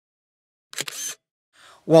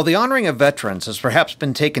While the honoring of veterans has perhaps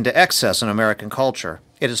been taken to excess in American culture,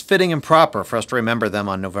 it is fitting and proper for us to remember them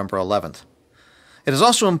on November 11th. It is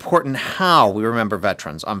also important how we remember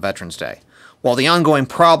veterans on Veterans Day. While the ongoing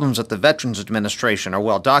problems at the Veterans Administration are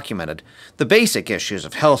well documented, the basic issues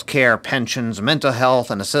of health care, pensions, mental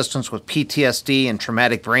health, and assistance with PTSD and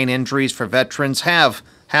traumatic brain injuries for veterans have,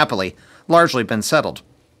 happily, largely been settled.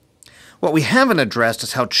 What we haven't addressed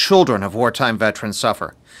is how children of wartime veterans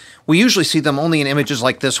suffer. We usually see them only in images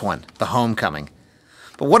like this one, the homecoming.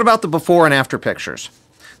 But what about the before and after pictures?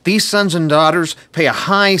 These sons and daughters pay a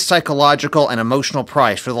high psychological and emotional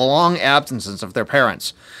price for the long absences of their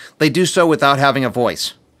parents. They do so without having a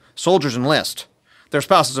voice. Soldiers enlist. Their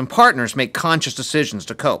spouses and partners make conscious decisions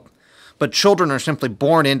to cope. But children are simply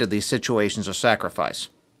born into these situations of sacrifice.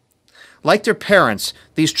 Like their parents,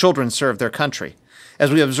 these children serve their country.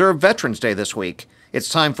 As we observe Veterans Day this week, it's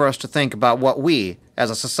time for us to think about what we, as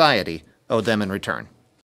a society, owe them in return.